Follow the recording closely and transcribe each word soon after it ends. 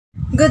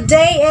Good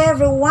day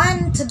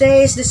everyone!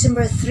 Today is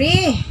December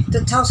 3,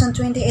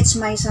 2020. It's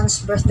my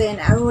son's birthday and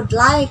I would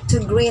like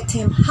to greet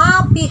him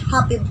happy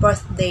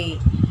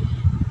birthday.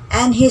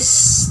 And he's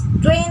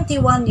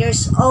 21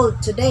 years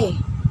old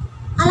today.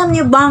 Alam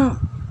niyo bang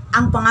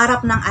ang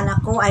pangarap ng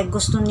anak ko ay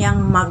gusto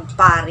niyang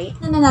magpari?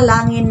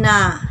 Nananalangin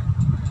na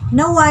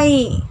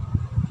naway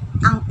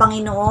ang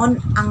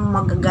Panginoon ang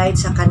mag-guide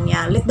sa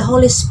kanya. Let the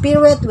Holy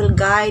Spirit will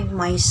guide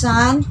my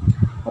son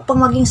upang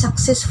maging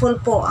successful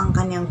po ang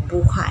kanyang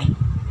buhay.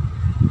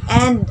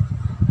 And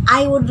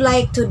I would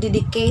like to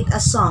dedicate a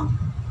song.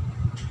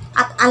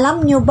 At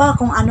alam nyo ba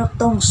kung ano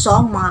tong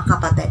song, mga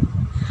kapatid?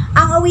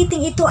 Ang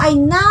awiting ito ay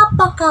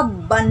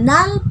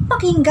napaka-banal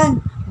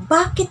pakinggan.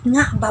 Bakit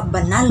nga ba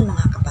banal,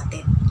 mga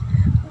kapatid?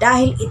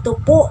 Dahil ito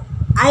po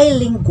ay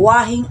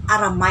lingwaheng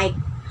Aramaic.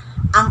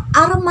 Ang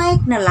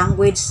Aramaic na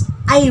language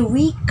ay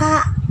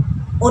wika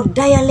o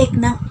dialect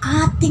ng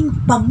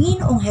ating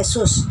Panginoong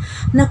Hesus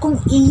na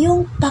kung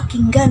iyong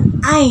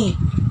pakinggan ay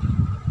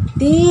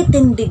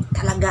titindig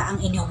talaga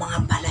ang inyong mga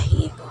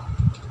balahibo.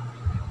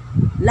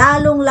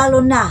 Lalong-lalo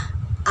na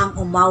ang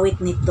umawit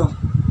nito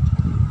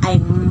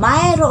ay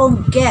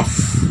mayroong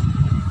gift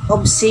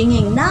of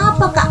singing.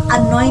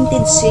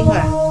 Napaka-anointed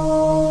singer.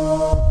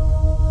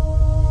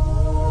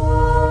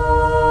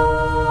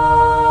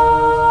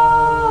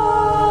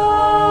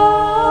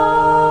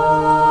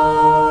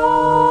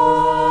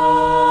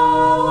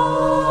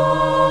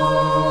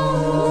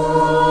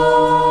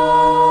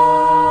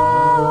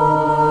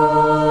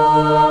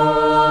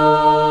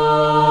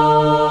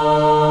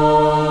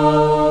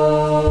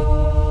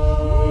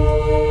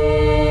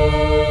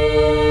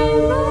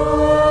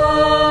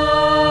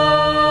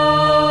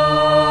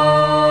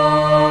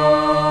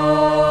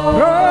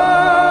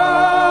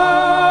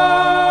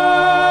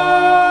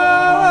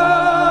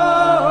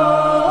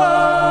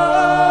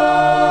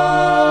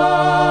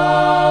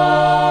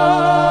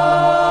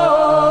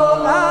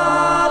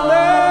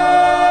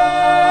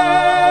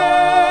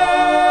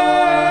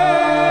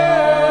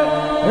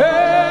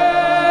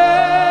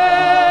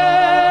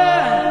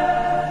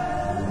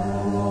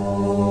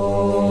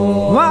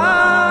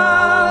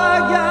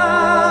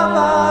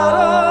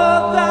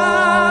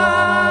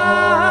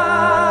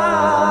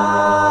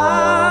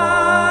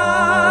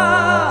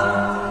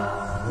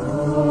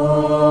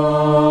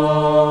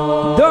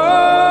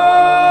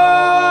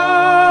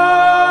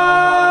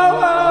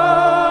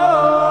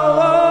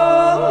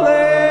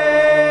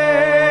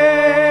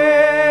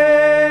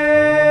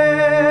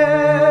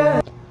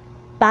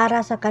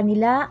 Para sa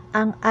kanila,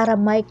 ang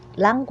Aramaic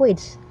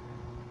language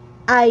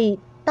ay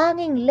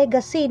tanging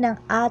legacy ng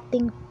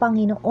ating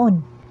Panginoon.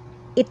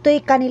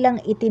 Ito'y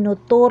kanilang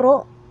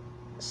itinuturo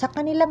sa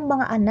kanilang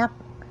mga anak,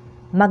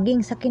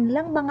 maging sa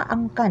kanilang mga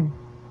angkan.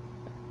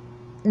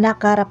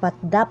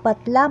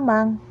 Nakarapat-dapat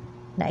lamang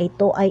na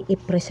ito ay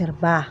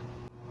ipreserba.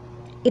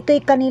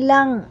 Ito'y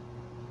kanilang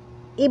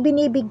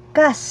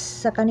ibinibigkas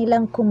sa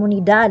kanilang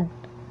komunidad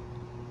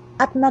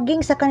at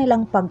maging sa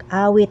kanilang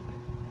pag-awit.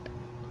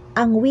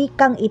 Ang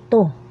wikang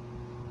ito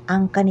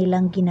ang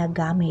kanilang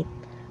ginagamit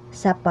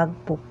sa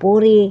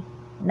pagpupuri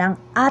ng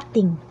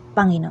ating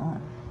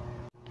Panginoon.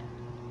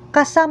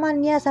 Kasama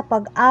niya sa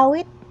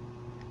pag-awit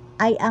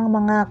ay ang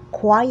mga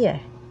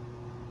choir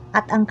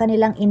at ang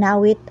kanilang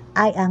inawit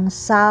ay ang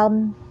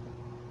Psalm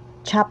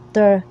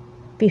chapter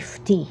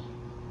 50.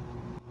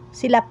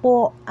 Sila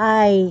po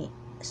ay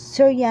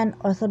Syrian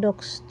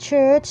Orthodox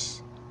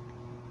Church.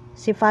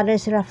 Si Father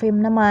Seraphim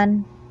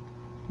naman,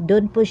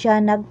 doon po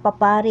siya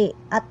nagpapari.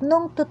 At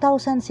noong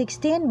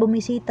 2016,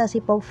 bumisita si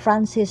Pope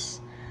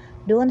Francis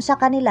doon sa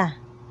kanila.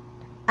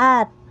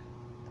 At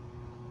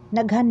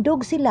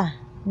naghandog sila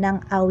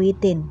ng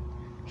awitin.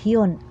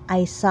 Yun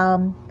ay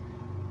Psalm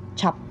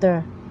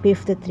chapter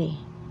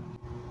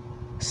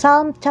 53.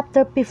 Psalm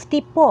chapter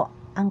 50 po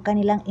ang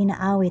kanilang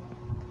inaawit.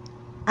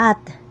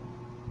 At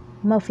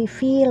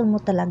mafe-feel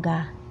mo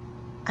talaga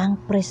ang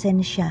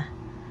presensya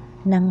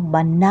ng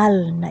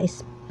banal na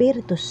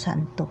Espiritu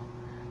Santo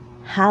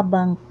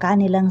habang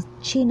kanilang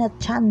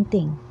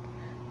chanting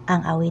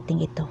ang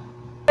awiting ito.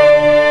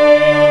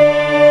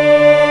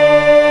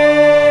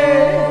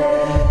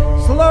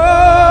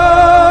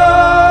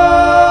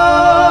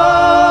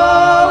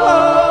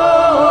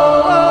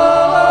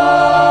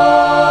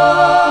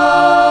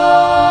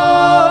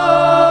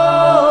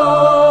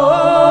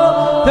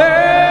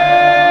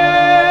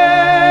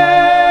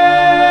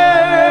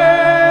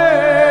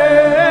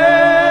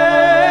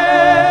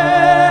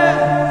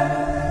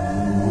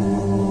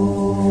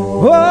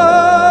 Whoa! 「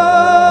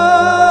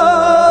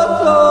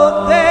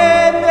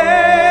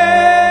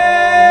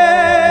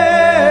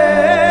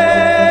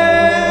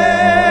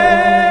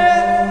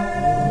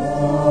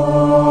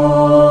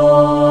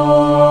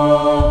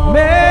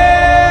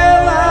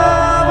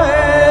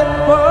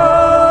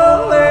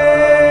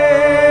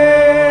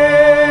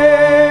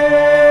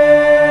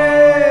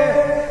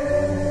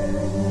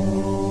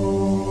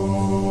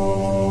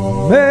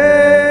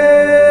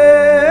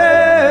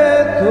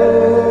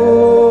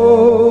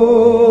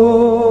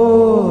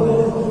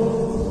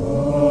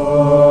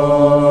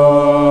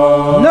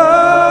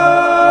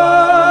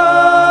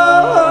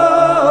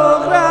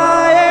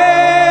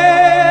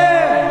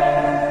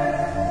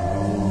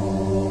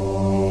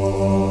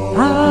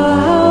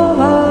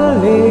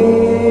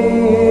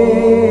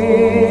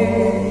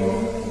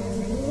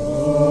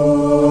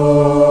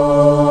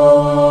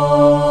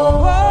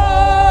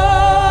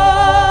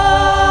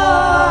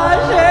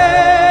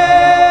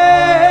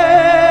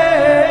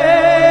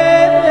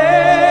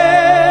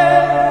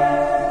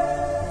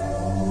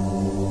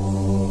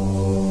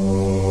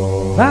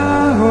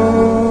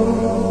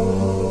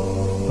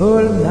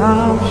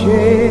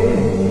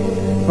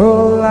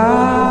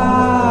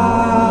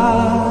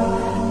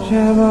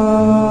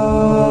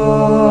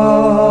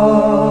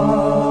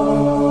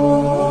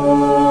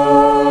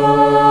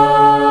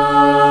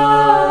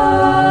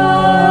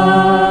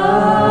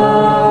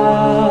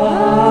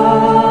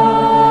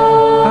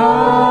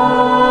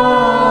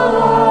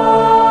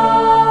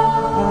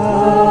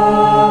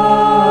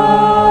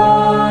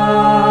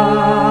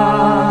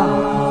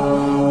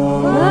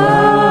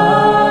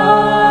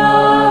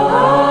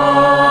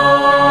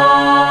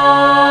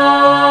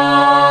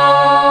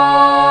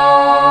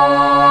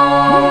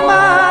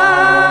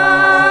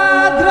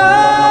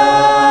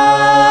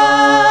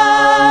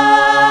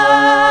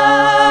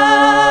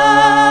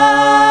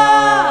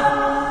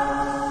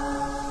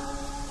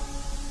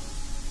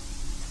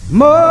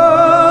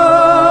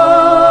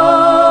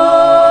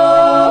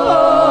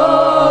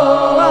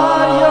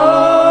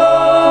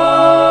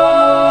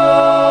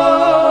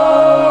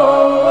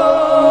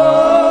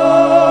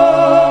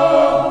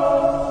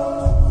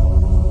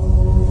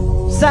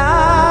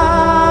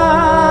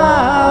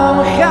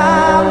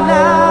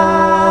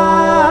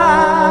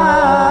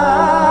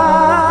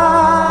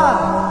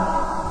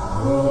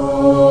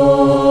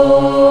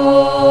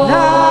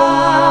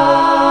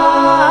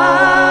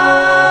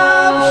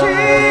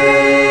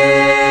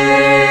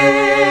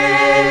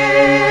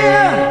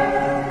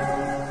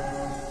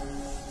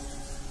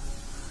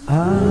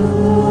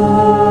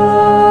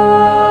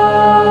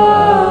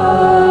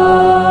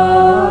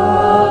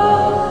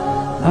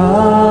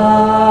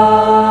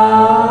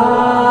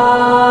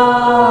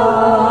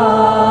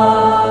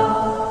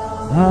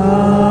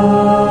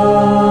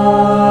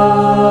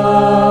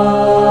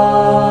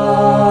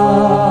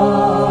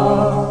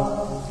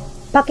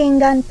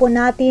Pakinggan po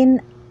natin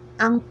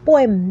ang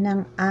poem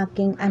ng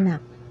aking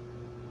anak.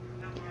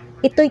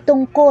 Ito'y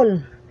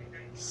tungkol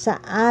sa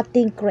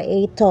ating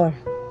Creator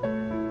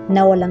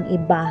na walang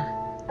iba.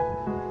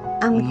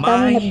 Ang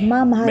tanging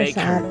nagmamahal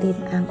sa atin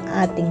ang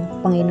ating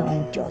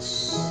Panginoong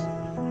Diyos.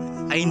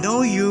 I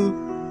know you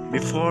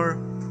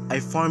before I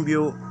formed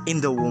you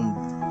in the womb,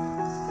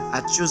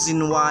 a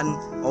chosen one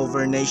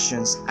over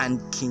nations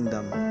and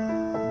kingdom,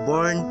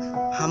 born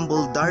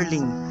humble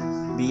darling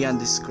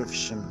beyond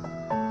description.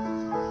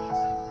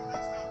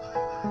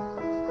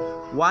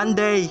 One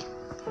day,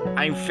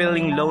 I'm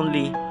feeling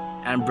lonely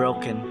and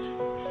broken,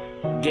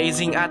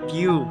 gazing at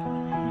you,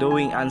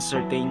 doing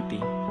uncertainty.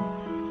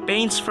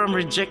 Pains from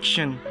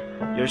rejection,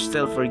 you're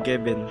still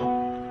forgiven.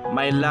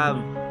 My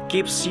love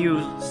keeps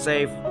you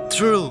safe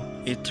through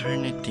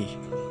eternity.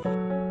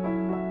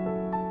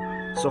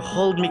 So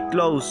hold me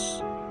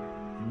close,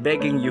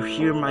 begging you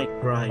hear my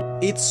cry.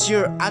 It's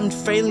your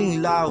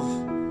unfailing love,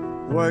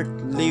 worth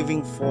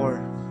living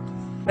for.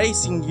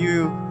 Praising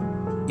you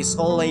is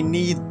all I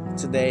need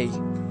today.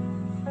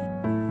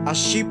 A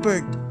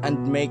shepherd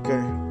and maker,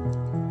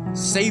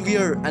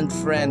 savior and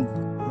friend,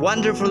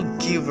 wonderful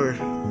giver,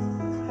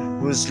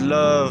 whose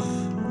love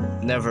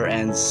never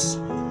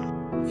ends.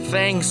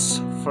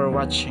 Thanks for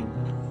watching.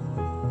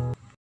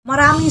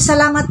 Maraming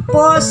salamat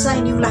po sa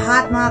inyong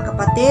lahat mga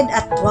kapatid,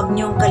 at huwag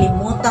niyong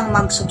kalimutang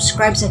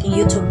mag-subscribe sa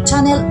aking YouTube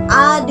channel,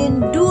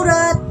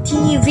 Adendura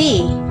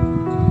TV.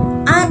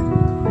 At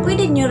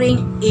pwede niyo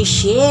ring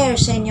i-share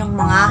sa inyong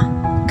mga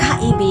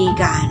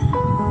kaibigan.